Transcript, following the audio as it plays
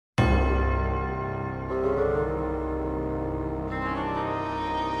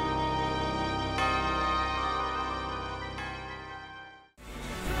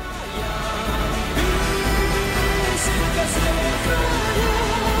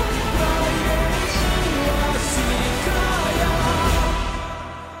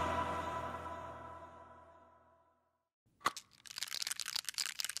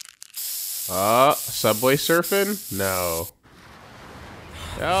Subway surfing? No.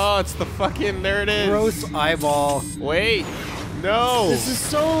 Oh, it's the fucking, there it is. Gross eyeball. Wait. No. This is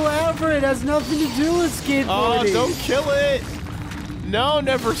so elaborate. It has nothing to do with skateboarding. Oh, don't kill it. No,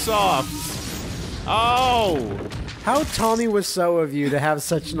 Neversoft. Oh. How Tommy Wiseau of you to have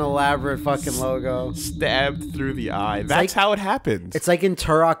such an elaborate fucking logo. Stabbed through the eye. That's how it happens. It's like in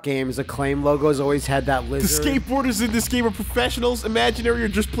Turok games, Acclaim logos always had that lizard. The skateboarders in this game are professionals, imaginary, or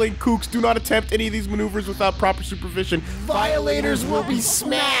just plain kooks. Do not attempt any of these maneuvers without proper supervision. Violators will be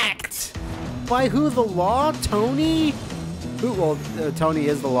smacked! By who? The law? Tony? Who? Well, Tony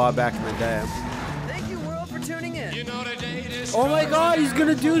is the law back in the day. Thank you, world, for tuning in. You know the date is oh my god, he's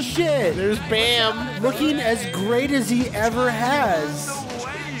gonna do shit! There's Bam! Looking as great as he ever has.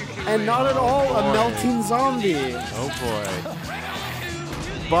 And not at all a melting zombie. Oh boy.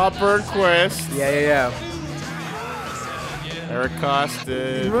 Bob Burnquist. Yeah. Eric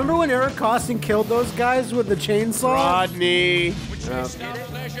Costin. Remember when Eric Costin killed those guys with the chainsaw? Rodney.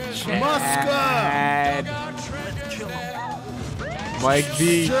 Muska! Mike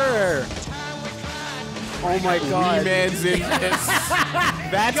B. Sure. Oh my god. Wee Man's in this.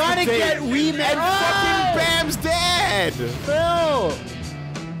 That's gotta the thing. get Wee Man. And fucking Bam's dead. Phil.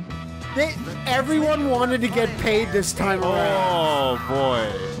 Everyone wanted to get paid this time around. Oh boy.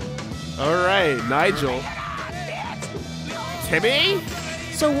 All right, Nigel. Timmy?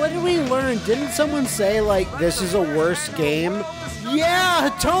 So what did we learn? Didn't someone say like this is a worse game?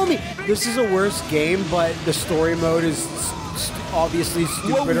 Yeah, Hitomi. This is a worse game, but the story mode is obviously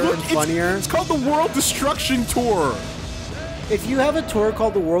stupider and funnier. It's called the World Destruction Tour. If you have a tour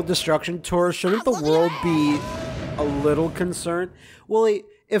called the World Destruction Tour, shouldn't the world be a little concerned? Well,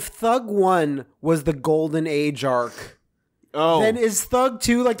 if Thug 1 was the Golden Age arc, then is Thug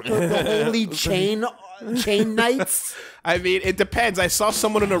 2 like the holy chain knights? I mean, it depends. I saw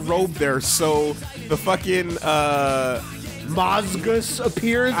someone in a robe there, so the fucking Mazgus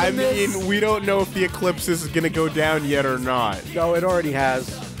appears in this? I mean, we don't know if the eclipse is gonna go down yet or not. No, it already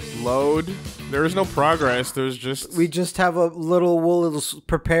has. Load. There is no progress. There's just... We just have a little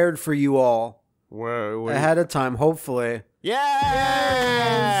prepared for you all. Wait. Ahead of time, hopefully.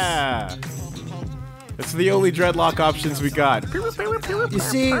 Yeah! That's the only dreadlock options we got. You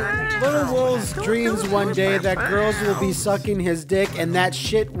see, Little Will's dreams one day that girls will be sucking his dick and that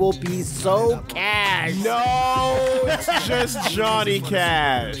shit will be so Cash. No, it's just Johnny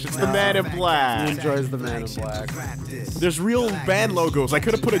Cash. It's the Man in Black. He enjoys the Man in Black. There's real band logos. I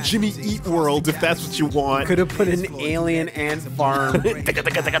could have put a Jimmy Eat World if that's what you want. Could have put an alien ant farm.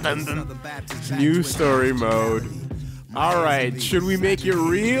 New story mode. All right, should we make it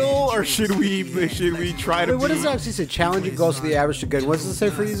real or should we try to? Wait, what does it actually say? Challenging goals for the average to good. What does it say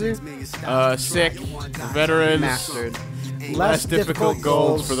for easy? Sick, veterans, mastered. Less difficult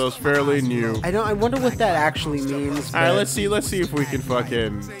goals for those fairly new. I wonder what that actually means. All right, let's see if we can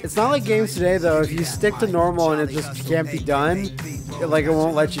fucking. It's not like games today though. If you stick to normal and it just can't be done, it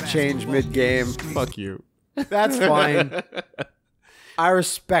won't let you change mid game. Fuck you. That's fine. I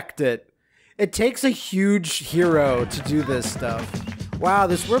respect it. It takes a huge hero to do this stuff. Wow,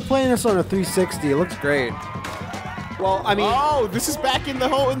 we're playing this on a 360. It looks great. Well, I mean, oh, this is back in the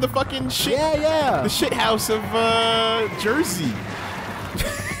fucking shit. Yeah. The shit house of Jersey.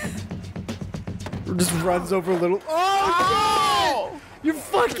 Just runs over a little. Oh! God! You're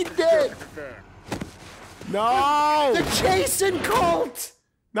fucking dead. No. The Jason cult.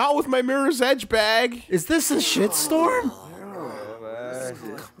 Not with my Mirror's Edge bag. Is this a shitstorm?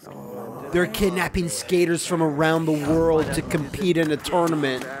 They're kidnapping skaters from around the world to compete in a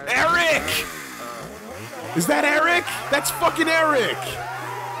tournament. Eric! Is that Eric? That's fucking Eric!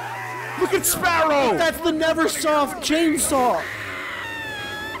 Look at Sparrow! That's the Neversoft chainsaw!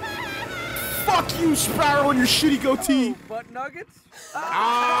 Fuck you, Sparrow, and your shitty goatee! Butt nuggets?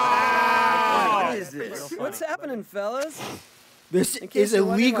 Ah! What is this? What's happening, fellas? This In case is you're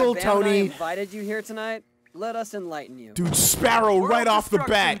wondering illegal, why Bam and I Tony. invited you here tonight. Let us enlighten you. Dude, Sparrow right off the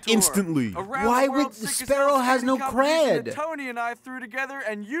bat, instantly. Why would Sparrow has no cred? Tony and I threw together,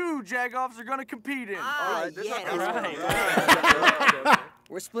 and you Jagoffs are gonna compete in.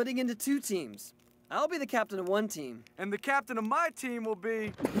 We're splitting into 2 teams. I'll be the captain of one team. And the captain of my team will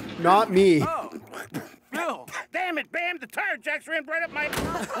be... Not me. Oh, Phil. Damn it, Bam, the tire jacks ran right up my...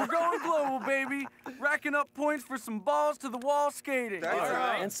 We're going global, baby. Racking up points for some balls to the wall skating. That's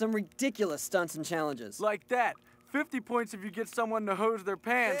right. And some ridiculous stunts and challenges. Like that. 50 points if you get someone to hose their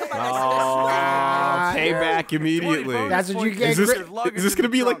pants. Payback immediately. That's what you get. Is this gonna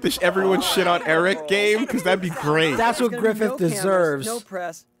be like the everyone shit on Eric game? Because that'd be great. That's what There's gonna be Griffith no cameras, deserves. no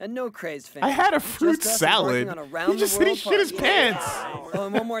press, and no crazed fans. I had a fruit Just us salad. working on a He round-the-world just said he shit his party. pants. Oh,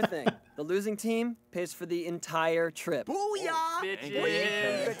 and one more thing. The losing team pays for the entire trip. Bitches. You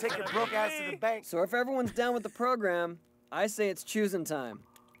better take your broke ass to the bank. So if everyone's down with the program, I say it's choosing time.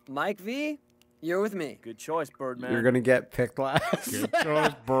 Mike V, you're with me. Good choice, Birdman. You're gonna get picked last.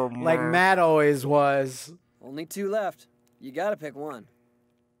 Like Matt always was. Only 2 left. You gotta pick one.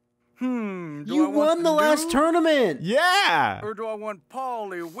 Do You I want won the last Canoe, tournament. Yeah. Or do I want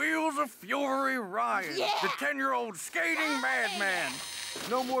Paulie, Wheels of Fury Ryan, the 10-year-old skating madman?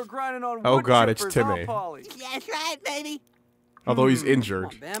 No more grinding on Oh, wood God, it's chippers, huh, Timmy. Paulie? That's right, baby. Although he's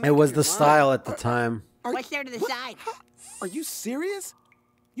injured. Bam, It was you're the fine. style at the time. What's there to decide? Are you serious?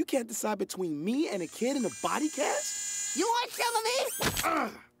 You can't decide between me and a kid in a body cast? You want some of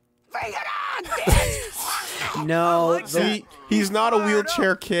me? Bring it on, bitch! No, See, he's not a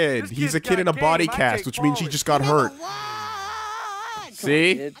wheelchair kid. This He's a kid's kid in a got body game. I cast, take which means he Paulie. just got hurt. What?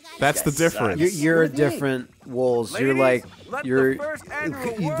 See? kid. That's the difference. you're a different Wolves. You're Ladies, like let you're the first annual the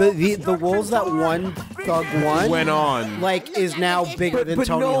World the Destruction Wolves that Tour won Thug One Went on. like is now bigger than But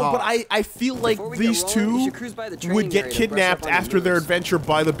Tony no, Hawk. but I feel like Before we get these rolling, we two should cruise by the training would get area to brush up kidnapped on the after their moves. adventure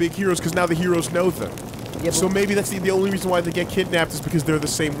by the big heroes because now the heroes know them. Yeah, So but- maybe that's the only reason why they get kidnapped is because they're the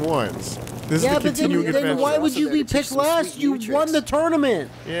same ones. This yeah, is the but then, continuing then adventure. why would you Also be there to teach picked some last? sweet You new won the tricks. tournament.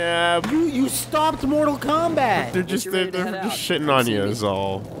 Yeah, You stopped Mortal Kombat. they're just you're they're, ready to they're head just out, shitting on see you me. is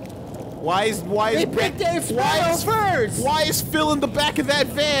all. Why is They picked Dave Sparrow first. Why is Phil in the back of that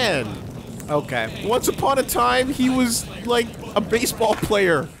van? Okay. Once upon a time, he was like a baseball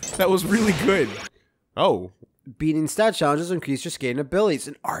player that was really good. Oh. Beating stat challenges increase your skating abilities.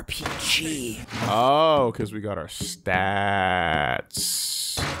 An RPG. Oh, because we got our stats.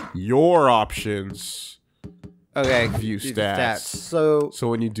 Your options. Okay. View do stats. So So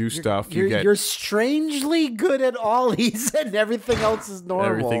when you do stuff, you get you're strangely good at ollies, and everything else is normal.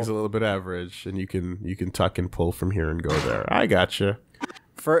 everything's a little bit average, and you can tuck and pull from here and go there. I gotcha.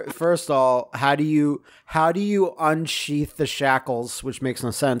 First of all, how do you unsheath the shackles, which makes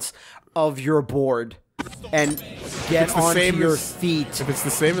no sense, of your board and get It's the onto same your as- feet If it's the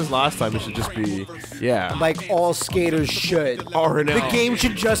same as last time, it should just be like all skaters should? R&L. The game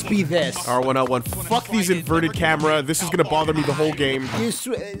should just be this. R1L1. Fuck these inverted camera. This is gonna bother me the whole game. You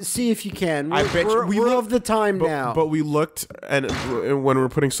see if you can. We're, I bet we're, we we're looked- of the time now. But we looked and when we were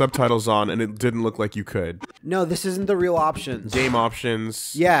putting subtitles on, and it didn't look like you could. No, this isn't the real options. Game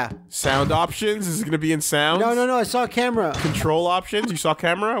options. Yeah. Sound options. Is it gonna be in sound? No. I saw camera. Control options. You saw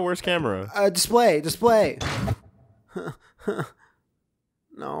camera. Where's camera? Display.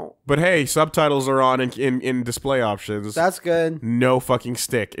 No. But hey, subtitles are on in display options. That's good. No fucking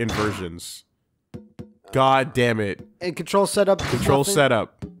stick inversions. God damn it. And control setup. Control nothing?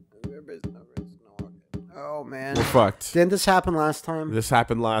 setup. Oh man. We're fucked. Didn't this happen last time? This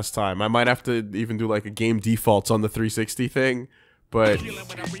happened last time. I might have to even do like a game defaults on the 360 thing, but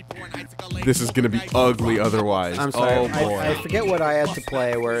this is gonna be ugly otherwise. I'm sorry. Oh boy. I forget what I had to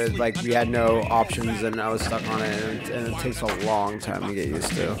play where like we had no options and I was stuck on it and it takes a long time to get used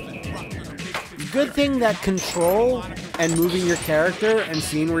to. Good thing that control and moving your character and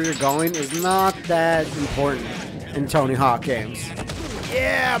seeing where you're going is not that important in Tony Hawk games.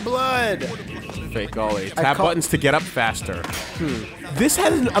 Yeah, blood. Fake ollie. I Tap call- buttons to get up faster. This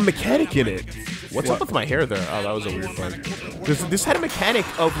had a mechanic in it. What's up with my hair there? Oh, that was a weird one. This had a mechanic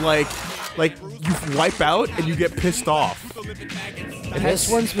of like you wipe out and you get pissed off. This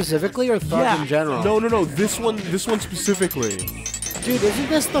one specifically or Thug in general? No. This one specifically. Dude, isn't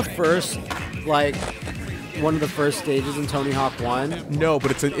this the first, like, one of the first stages in Tony Hawk 1? No,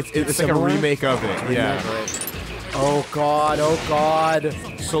 but it's like a Similar? remake of it. Yeah. Oh god.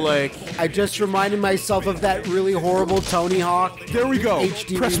 So like, I just reminded myself of that really horrible Tony Hawk. there we go.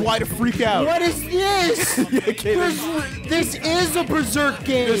 HD Press remake. Y to freak out. What is this? Okay, This is a Berserk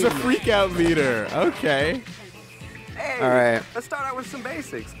game. There's a freak out meter. Okay. Hey, All right. let's start out with some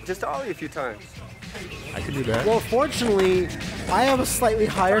basics. Just ollie a few times. I can do that. Well, fortunately, I have a slightly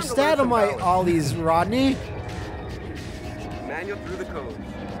higher stat on my ollies, Rodney. Manual through the code.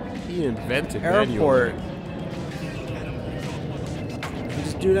 He invented Airport. manual. You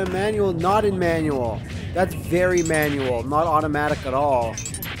just do that manual, not in manual. That's very manual, not automatic at all.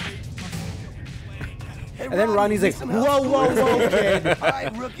 And then Rodney's like, whoa, kid. All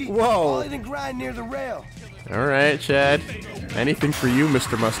right, rookie. Whoa. Ollie and grind near the rail. All right, Chad. Anything for you,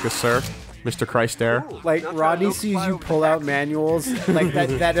 Mr. Muscus, sir. Mr. Christ there. Like Rodney sees you pull out manuals like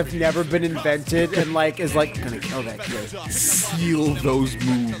that have never been invented, and like is like gonna kill that kid. Seal those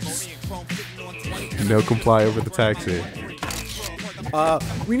moves. No comply over the taxi.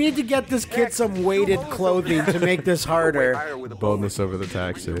 We need to get this kid some weighted clothing to make this harder. Boneless over the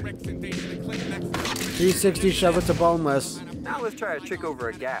taxi. 360 shove it to boneless. Now let's try a trick over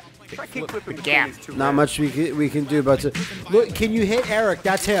a gap. Try kick flipping between these two Not much we can do about it. Look, can you hit Eric?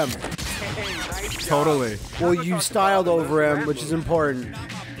 That's him. Totally. Well, you styled over him, which is important.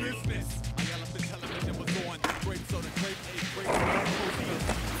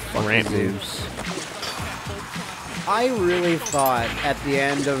 Ramp moves. I really thought at the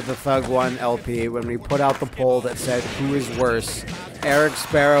end of the Thug 1 LP, when we put out the poll that said who is worse, Eric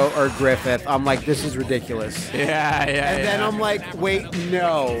Sparrow or Griffith, I'm like, this is ridiculous. Yeah. And then I'm like, wait,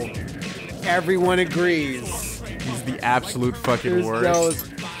 no. Everyone agrees. He's the absolute fucking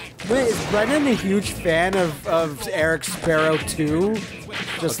worst. Wait, is Brennan a huge fan of Eric Sparrow too?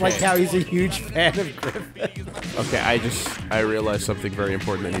 Just like how he's a huge fan of Griffith. Okay, I realized something very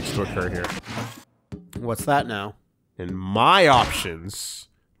important that needs to occur here. What's that now? In my options,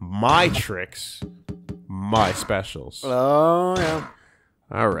 my tricks, my specials. Oh, yeah.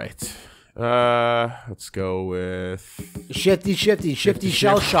 All right. Let's go with Shifty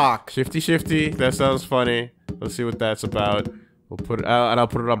Shell Shock. Shifty. That sounds funny. Let's see what that's about. We'll put it out, and I'll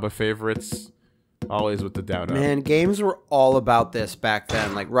put it on my favorites. Always with the down up. Man, games were all about this back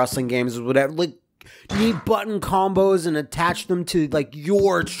then. Like wrestling games or whatever. Like, you need button combos and attach them to like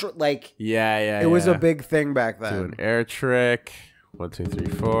your like. Yeah. It was a big thing back then. Do an air trick. 1, 2, 3,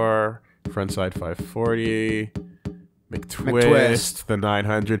 4. Front side 540. McTwist. The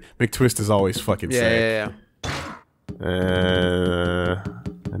 900. McTwist is always fucking sick. Yeah.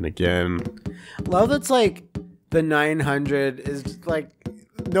 And again. Love that's like the 900 is like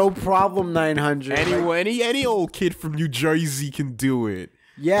no problem 900. Any old kid from New Jersey can do it.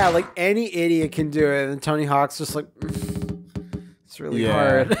 Yeah, like any idiot can do it. And Tony Hawk's just like, it's really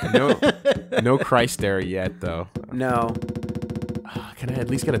hard. No Christ there yet, though. No. Can I at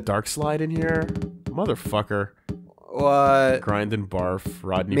least get a dark slide in here? Motherfucker. What? Grind and barf.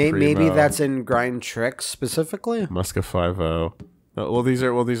 Rodney Primo. Maybe that's in Grind Tricks specifically. Muska 5-0. Well, these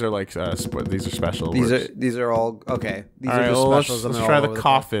are like these are special. These are all okay. These all are right, just well, specials. Let's try the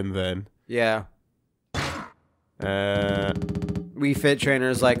coffin then. Yeah. We Fit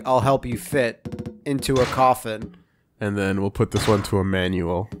Trainer's like, I'll help you fit into a coffin. And then we'll put this one to a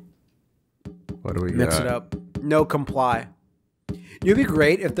manual. What do we Mix it up. No comply. It'd be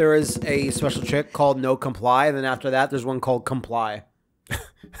great if there was a special trick called no comply, and then after that, there's one called comply.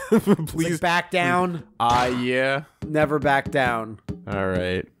 Please like back down. Yeah. Never back down. All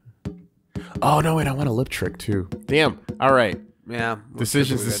right. Oh no, wait! I want a lip trick too. Damn. All right. Yeah.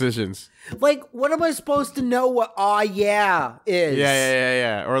 Decisions. Like, what am I supposed to know what yeah is?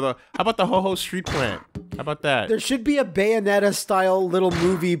 Yeah. Or how about the Ho-Ho Street Plant? How about that? There should be a Bayonetta-style little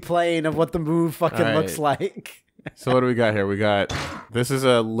movie playing of what the move fucking looks like. So what do we got here? We got, this is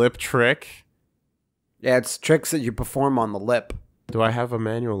a lip trick. Yeah, it's tricks that you perform on the lip. Do I have a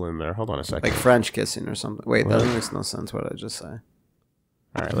manual in there? Hold on a second. Like French kissing or something. Wait, that makes no sense what I just say. All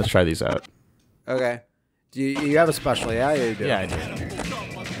right, let's try these out. Okay. Do you have a special, yeah? Yeah, you do. Yeah, I do.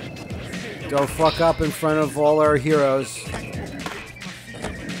 Don't fuck up in front of all our heroes.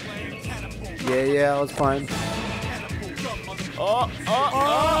 Yeah, that's fine. Crab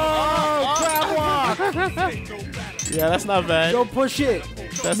walk! Yeah, that's not bad. Don't push it.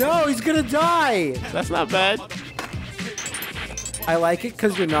 No, he's gonna die. That's not bad. I like it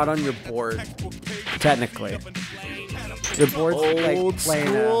because you're not on your board. Technically. Your board's like playing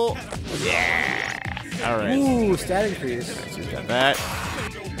school. Yeah. All right. Ooh, stat increase. So we got that.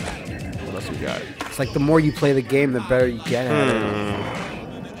 What else we got? It's like the more you play the game, the better you get at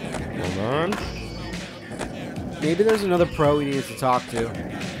it. Hold on. Maybe there's another pro we need to talk to.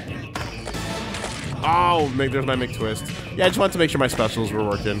 Oh, there's my McTwist. Yeah, I just wanted to make sure my specials were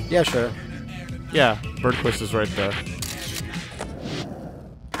working. Yeah, sure. Yeah, Birdquist is right there.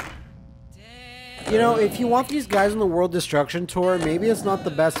 You know, if you want these guys on the World Destruction Tour, maybe it's not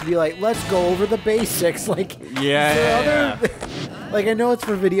the best to be like, let's go over the basics. Like, yeah. Like, I know it's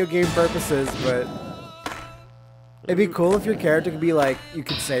for video game purposes, but it'd be cool if your character could be like, you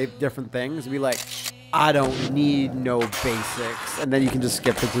could say different things. Be like, I don't need no basics. And then you can just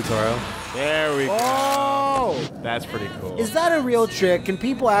skip the tutorial. There we go. Oh! That's pretty cool. Is that a real trick? Can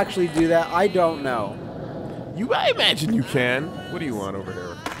people actually do that? I don't know. I imagine you can. What do you want over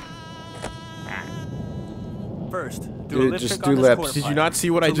there? First, do a lip trick on this quarter Did you not see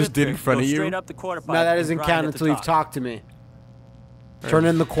what I just did in front of you? Straight up the quarter pipe No, that and doesn't grind count at the until you've top. talked to me. Turn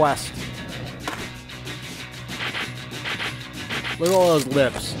in the quest. Look at all those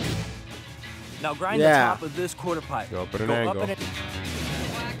lips. Now grind Yeah. the top of this quarter pipe. Go up at an angle.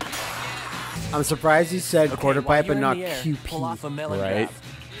 I'm surprised he said quarter while pipe you're and in not the air, QP. pull off a melon Right.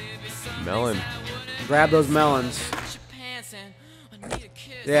 grab. Melon. Grab those melons.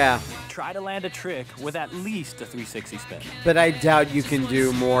 Yeah, Try to land a trick with at least a 360 spin. but I doubt you can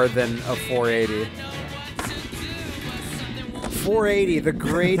do more than a 480. 480, the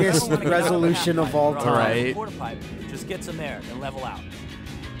greatest resolution of all time. Right. Quarter pipe just gets in there and level out.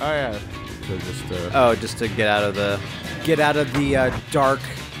 Oh yeah. So just Oh, just to get out of the dark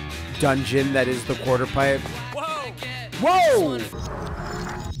dungeon that is the quarter pipe. Whoa!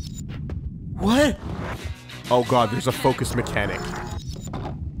 What? Oh god, there's a focus mechanic.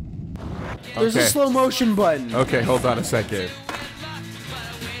 There's a slow motion button. Okay, hold on a second.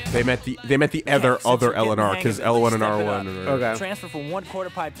 They meant the other LNR because L1 and R1. Okay. Transfer from one quarter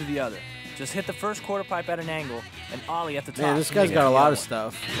pipe to the other. Just hit the first quarter pipe at an angle and ollie at the top. Man, this to guy's make it got to a the lot other of one.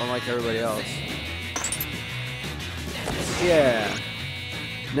 stuff, unlike everybody else. Yeah.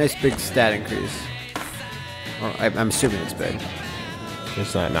 Nice big stat increase. Well, I'm assuming it's big.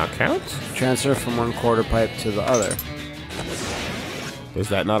 Does that not count? Transfer from one quarter pipe to the other. Is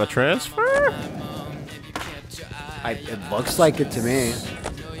that not a transfer? It looks like it to me.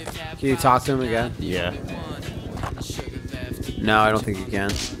 Can you talk to him again? Yeah. No, I don't think you can.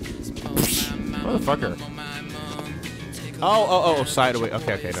 Motherfucker. Oh, sideways.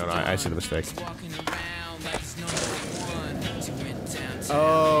 Okay, no, I see the mistake.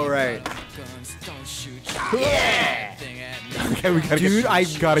 Oh, right. Okay, we gotta Dude, I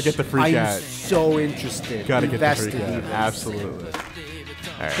gotta get the freak I'm out. so interested. Gotta get the Invested freak out. even. Absolutely.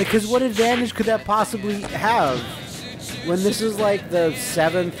 Alright. Because what advantage could that possibly have? When this is like the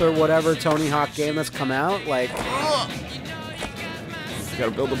 7th or whatever Tony Hawk game that's come out, like...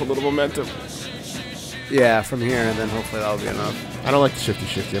 Gotta build up a little momentum. Yeah, from here, and then hopefully that'll be enough. I don't like the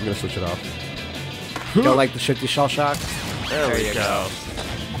shifty. I'm gonna switch it off. You don't like the shifty shell shock? There we go.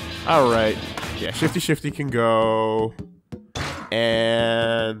 Alright. Yeah, shifty can go.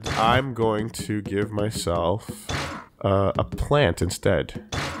 And I'm going to give myself a plant instead.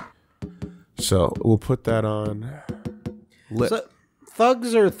 So we'll put that on. So,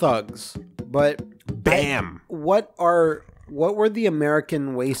 thugs are thugs, but Bam! what were the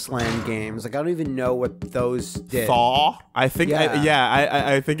American Wasteland games? Like, I don't even know what those did. Thaw? I think, Yeah.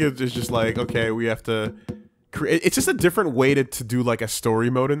 I think it's just like, okay, we have to create. It's just a different way to do like a story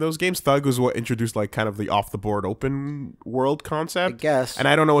mode in those games. Thug was what introduced like kind of the off the board open world concept. I guess. And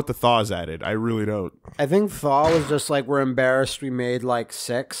I don't know what the Thaw's added. I really don't. I think Thaw was just like, we're embarrassed we made like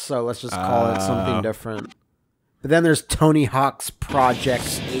 6, so let's just call it something different. But then there's Tony Hawk's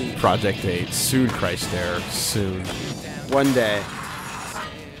Project 8. Project 8. Soon, Christ there. Soon. One day.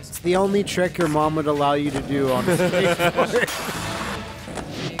 It's the only trick your mom would allow you to do on the skateboard.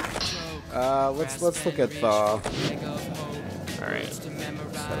 Let's look at Thaw. Alright.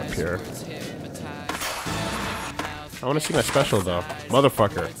 Set up here. I want to see my special though.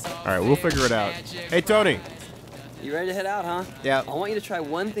 Motherfucker. Alright, we'll figure it out. Hey, Tony. You ready to head out, huh? Yeah. I want you to try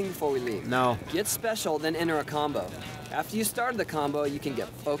one thing before we leave. No. Get special, then enter a combo. After you start the combo, you can get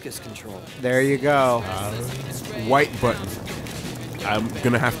focus control. There you go. White button. I'm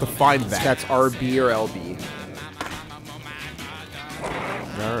gonna have to find that. That's RB or LB.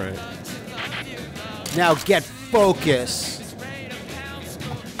 Alright. Now get focus.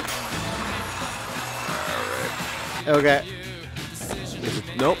 Okay.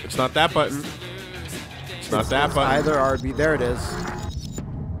 Nope, it's not that button. It's not that button. Either RB. There it is.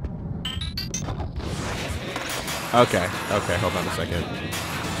 Okay, hold on a second.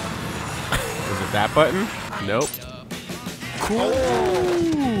 Is it that button? Nope. Cool.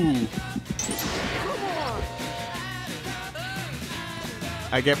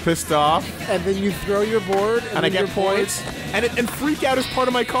 I get pissed off, And then you throw your board, and I get points, and freak out is part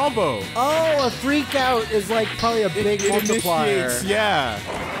of my combo. Oh, a freak out is like probably a big It multiplier. initiates, yeah.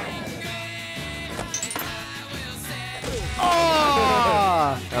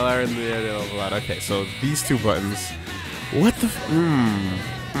 Ah! LR in the a lot. Okay, so these two buttons. What the?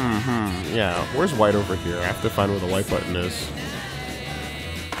 Yeah. Where's white over here? I have to find where the white button is.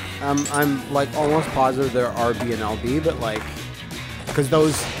 I'm like almost positive they're RB and LB, but like, because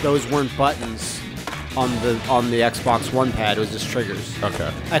those weren't buttons on the Xbox One pad. It was just triggers. Okay.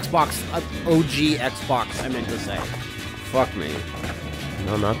 Xbox OG Xbox. I meant to say. Fuck me.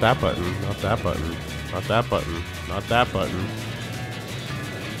 No, not that button. Not that button. Not that button. Not that button.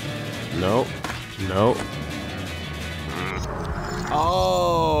 Nope. Nope.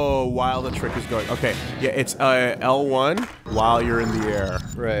 Oh, while the trick is going. Okay. Yeah, it's L1 while you're in the air.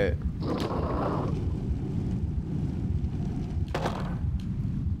 Right.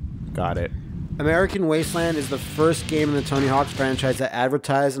 Got it. American Wasteland is the first game in the Tony Hawk's franchise that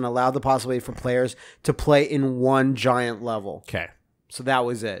advertised and allowed the possibility for players to play in one giant level. Okay. So that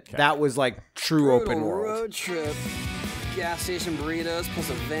was it. That was like true open Brutal world. road trip. Gas station burritos plus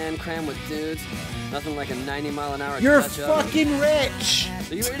a van crammed with dudes. Nothing like a 90-mile-an-hour You're Dutch oven. fucking rich.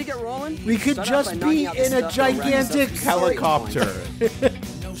 Are you ready to get rolling? We could Start out just by be knocking out the in a stuff that'll wrap us up gigantic to Helicopter.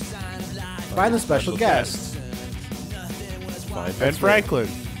 Find the special guest. Find Ben Franklin.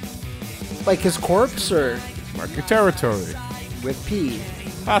 Like his corpse or Mark your territory. with P.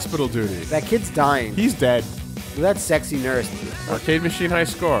 Hospital duty. That kid's dying. He's dead. That sexy nurse. Arcade machine high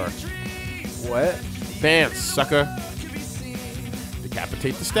score. What? Dance, sucker.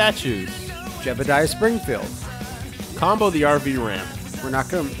 Decapitate the statues. Jebediah Springfield. Combo the RV ramp. We're not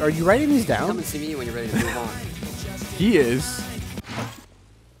gonna. Are you writing these Come down? and see me when you're ready to move on. He is.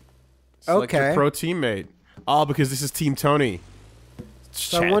 Select your Okay. pro teammate. Oh, because this is Team Tony.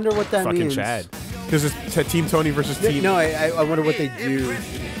 So I wonder what that fucking means. Chad. Because it's Team Tony versus Team. No, I wonder what they do.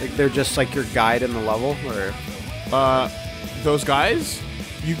 Like they're just like your guide in the level, or Those guys.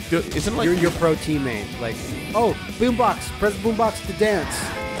 Isn't like you're your pro teammate. Like, oh, boombox, press boombox to dance.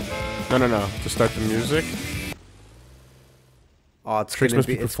 No. To start the music. Oh, it's Tricks gonna must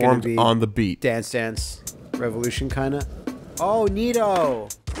be be it's gonna performed be on the beat. Dance Dance Revolution kind of. Oh, neato.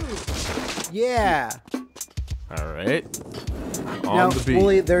 Yeah. All right. On Now, the beat.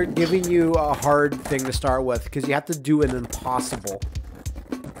 Wooly, they're giving you a hard thing to start with because you have to do an impossible.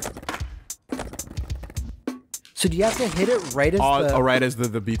 So do you have to hit it right as the... right as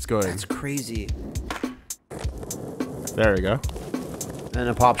the beat's going. That's crazy. There we go. And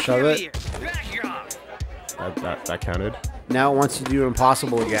a pop shove it. That counted. Now it wants to do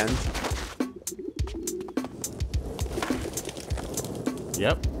impossible again.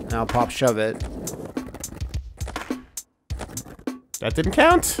 Yep. Now pop shove it. That didn't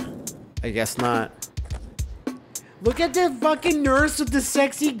count. I guess not. Look at the fucking nurse with the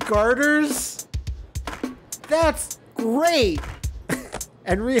sexy garters. That's great.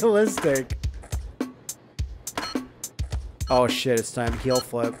 And realistic. Oh shit, it's time. Heel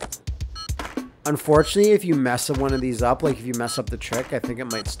flip. Unfortunately, if you mess one of these up, like if you mess up the trick, I think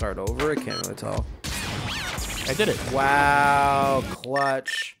it might start over. I can't really tell. I did it. Wow,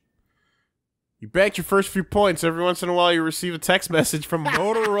 clutch. You banked your first few points. Every once in a while, you receive a text message from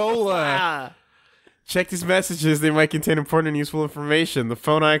Motorola. Check these messages. They might contain important and useful information. The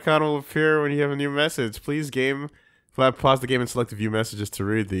phone icon will appear when you have a new message. Please pause the game and select a view messages to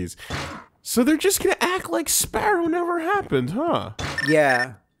read these. So they're just going to act like Sparrow never happened, huh?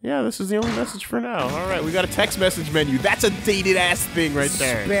 Yeah. Yeah, this is the only message for now. All right, we got a text message menu. That's a dated-ass thing right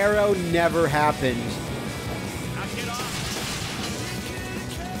there. Sparrow never happened.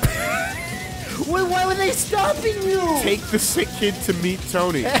 Wait, why were they stopping you? Take the sick kid to meet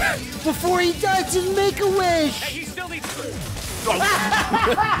Tony. Before he dies and make a wish. Hey, he still needs food.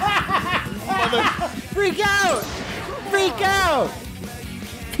 Freak out. Freak out.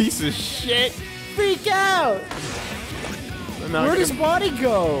 Piece of shit. Freak out. Now Where'd his body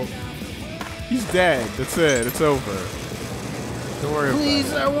go? He's dead. That's it. It's over. Don't worry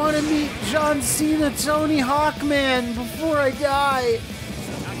Please, about I want to meet John Cena, Tony Hawkman before I die. it.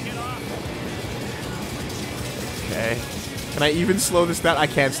 Okay. Can I even slow this down? I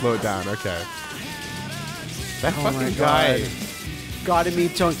can't slow it down. Okay. That Oh my fucking guy. God. Gotta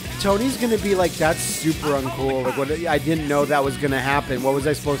meet Tony. Tony's gonna be like, that's super uncool. Like, what? I didn't know that was gonna happen. What was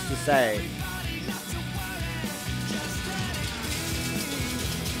I supposed to say?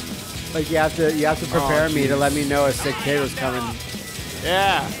 Like, you have to prepare me to let me know a sick kid was coming.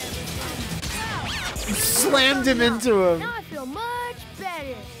 Yeah. Slammed him into him. Now I feel much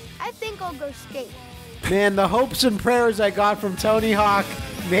better. I think I'll go skate. Man, the hopes and prayers I got from Tony Hawk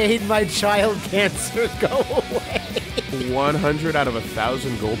made my child cancer go away. 100 out of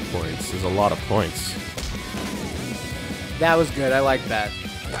 1,000 gold points is a lot of points. That was good. I like that.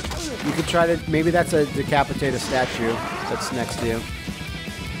 You could try to... Maybe that's a decapitated statue that's next to you.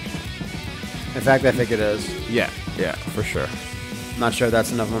 In fact, I think it is. Yeah, for sure. Not sure if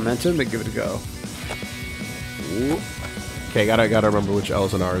that's enough momentum, but give it a go. Okay, gotta remember which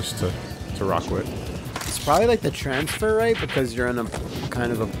L's and R's to rock with. It's probably like the transfer, right? Because you're in a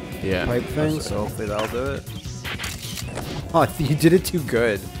kind of a pipe thing, that's it. so hopefully that'll do it. Oh, you did it too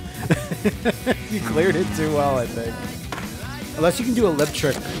good. You cleared it too well, I think. Unless you can do a lip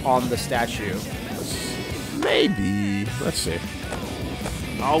trick on the statue. Maybe. Let's see.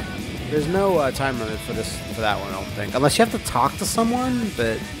 Oh. There's no time limit for that one, I don't think. Unless you have to talk to someone,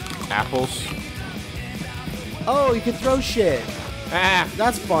 but... Apples. Oh, you can throw shit. Ah.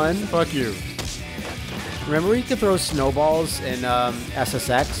 That's fun. Fuck you. Remember where you could throw snowballs in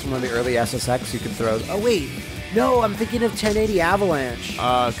SSX? One of the early SSX you could throw. Oh, wait. No, I'm thinking of 1080 Avalanche.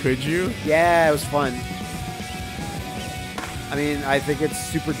 Could you? Yeah, it was fun. I mean, I think it's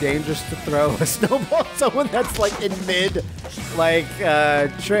super dangerous to throw a snowball at someone that's like in mid, like,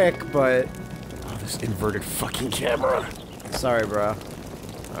 trick, but... Oh, this inverted fucking camera. Sorry, bro.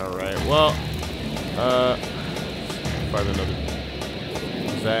 Alright, well, find another.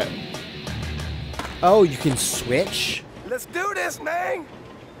 Is that? Oh, you can switch? Let's do this, man.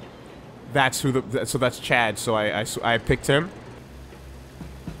 That's who so that's Chad, so I picked him.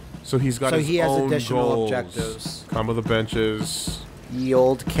 So he's got his he has own additional goals. objectives. Combo the benches. Ye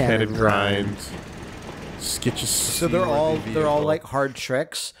old cannon grind. Skitches. So they're all like hard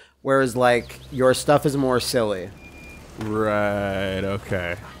tricks, whereas like your stuff is more silly. Right.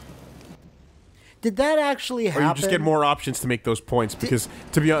 Okay. Did that actually happen? Or you just get more options to make those points because,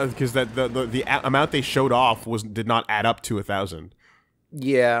 to be honest, because that the amount they showed off did not add up to 1,000.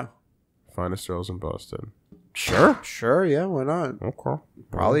 Yeah. Finest throws in Boston. Sure. Sure. Yeah. Why not? Okay.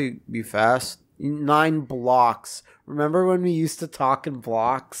 Probably be fast. 9 blocks. Remember when we used to talk in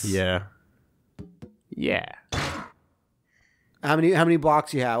blocks? Yeah. Yeah. How many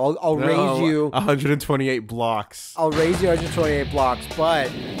blocks you have? I'll raise you 128 blocks. I'll raise you 128 blocks, but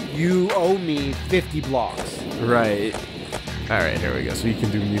you owe me 50 blocks. Right. All right, here we go. So you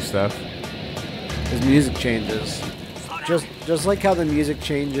can do new stuff. His music changes. Just like how the music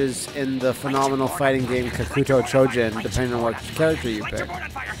changes in the phenomenal fighting game Kakuto Chojin, depending on what character you pick.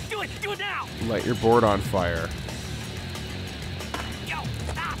 Light your board on fire.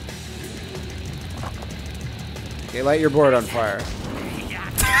 Okay, light your board on fire.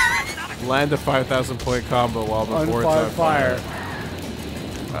 Land a 5,000 point combo while the board's on fire.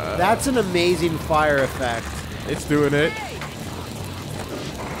 That's an amazing fire effect. It's doing it.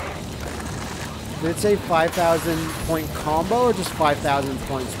 Did it say 5,000 point combo or just 5,000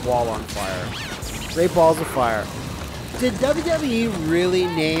 points while on fire? Great Balls of Fire. Did WWE really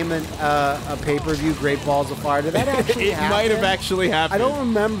name a pay-per-view Great Balls of Fire? Did that actually It happen? might have actually happened. I don't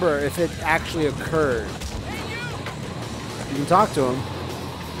remember if it actually occurred. You can talk to him.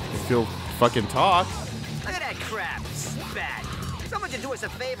 If you'll fucking talk. Look at that crap. Spat. Someone should do us a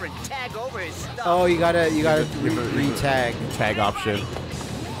favor and tag over his stuff. Oh, you gotta re-tag. Tag option.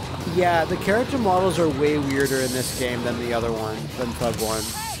 Yeah, the character models are way weirder in this game than the other one, than Thug 1.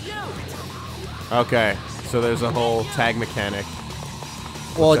 Okay, so there's a whole tag mechanic.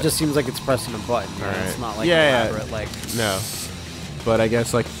 Well, it just seems like it's pressing a button. Right? Right. It's not like Yeah, elaborate, like... No. But I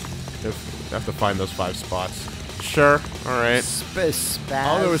guess, like, if I have to find those 5 spots. Sure, alright.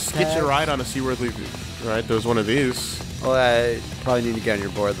 Oh, there was Skitch a Ride on a Seaworthy... Right, there was one of these. Well, I probably need to get on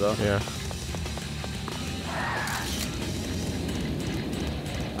your board, though. Yeah.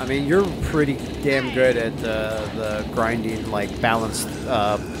 I mean, you're pretty damn good at the grinding, like, balanced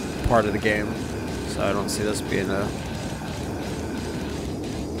part of the game. So I don't see this being a...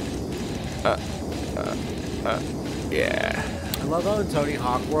 Yeah. I love how in Tony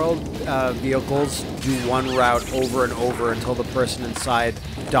Hawk World, vehicles do one route over and over until the person inside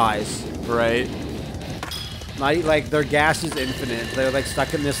dies. Right. Not like their gas is infinite. They're like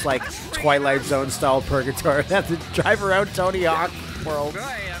stuck in this like Twilight Zone style purgatory. They have to drive around Tony Hawk World.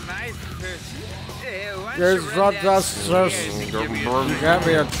 There's got me a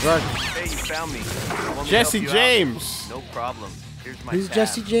truck. Hey, you found me. Jesse James. No problem. Here's my Who's tab.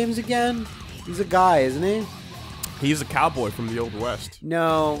 Jesse James again? He's a guy, isn't he? He's a cowboy from the Old West.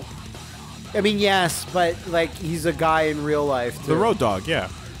 No. I mean, yes, but like he's a guy in real life too. The Road Dogg, yeah.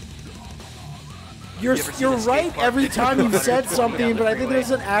 You're right every time you said something, but I think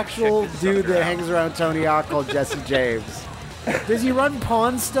there's an actual dude that hangs around Tony Hawk called Jesse James. Does he run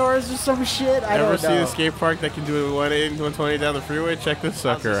Pawn Stars or some shit? I Ever don't see know. a skate park that can do a 180 and 120 down the freeway? Check this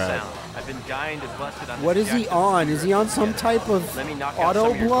sucker out. I've been dying to bust it on What is he on? Is he on some type of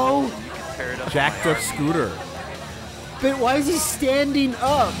auto blow? Jacked up scooter. But why is he standing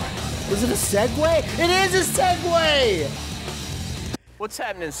up? Is it a Segway? It is a Segway! What's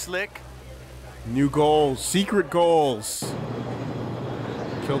happening, Slick? New goals. Secret goals.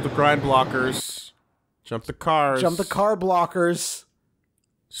 Killed the grind blockers. Jump the cars. Jump the car blockers.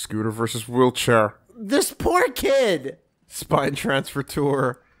 Scooter versus wheelchair. This poor kid! Spine transfer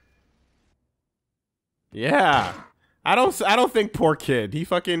tour. Yeah. I don't think poor kid. He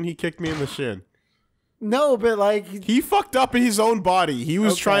kicked me in the shin. No, but like... He fucked up in his own body. He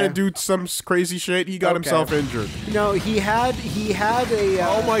was trying to do some crazy shit. He got himself injured. No, he had a...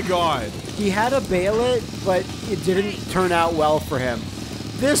 oh my god. He had a Bayonet, but it didn't turn out well for him.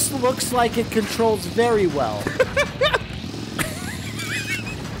 This looks like it controls very well.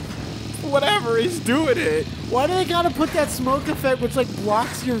 whatever. He's doing it. Why do they gotta put that smoke effect which like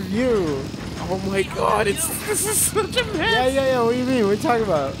blocks your view? Oh my god, this is such a mess. Yeah. What do you mean? What are you talking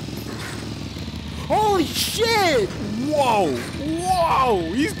about? Holy shit! Whoa!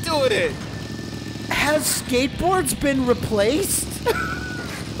 He's doing it. Has skateboards been replaced?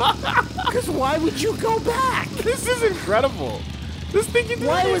 Because why would you go back? This is incredible. This thing can do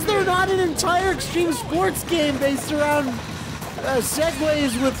Why anything. was there not an entire extreme sports game based around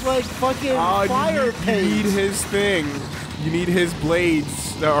segways with like fucking fire paint? You need his thing. You need his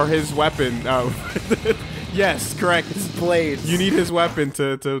blades or his weapon. Yes, correct. His blades. You need his weapon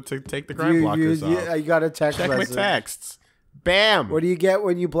to take the crime blockers off. You got a text Check my message. texts. Bam. What do you get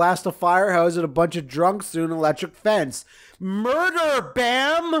when you blast a fire hose at a bunch of drunks through an electric fence? Murder,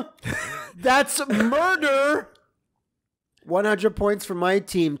 Bam! That's murder! 100 points for my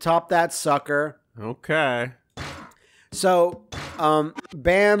team. Top that sucker. Okay. So,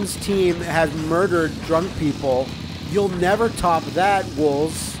 Bam's team has murdered drunk people. You'll never top that,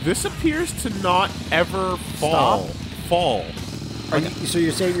 Wolves. This appears to not ever fall. So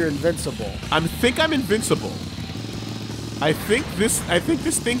you're saying you're invincible? I think I'm invincible. I think this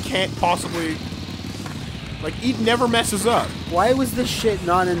thing can't possibly, like, it never messes up. Why was this shit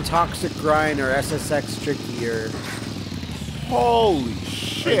not in Toxic Grind or SSX Tricky or holy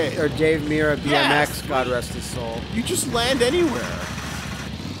shit or Dave Mirra BMX? Yes. God rest his soul. You just land anywhere.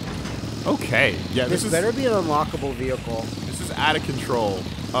 Okay, yeah, This better be an unlockable vehicle. This is out of control.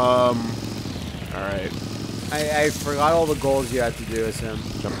 All right. I forgot all the goals you had to do as him.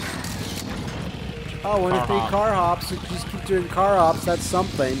 Jump. Oh, 1 of 3 car hops. So just keep doing car hops. That's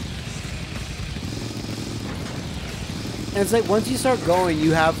something. And it's like once you start going,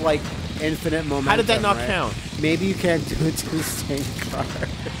 you have like infinite momentum. How did that not right? count? Maybe you can't do it to the same car.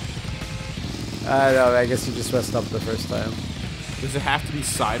 I don't know. I guess you just messed up the first time. Does it have to be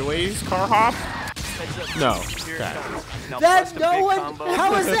sideways car hop? No. Okay. That no one.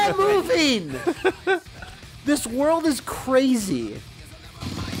 How is that moving? This world is crazy.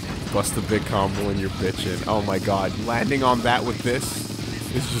 Bust the big combo and you're bitching. Oh my god, landing on that with this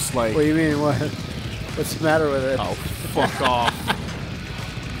is just like. What do you mean? What? What's the matter with it? Oh, fuck off.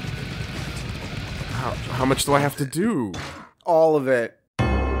 How much do I have to do? All of it.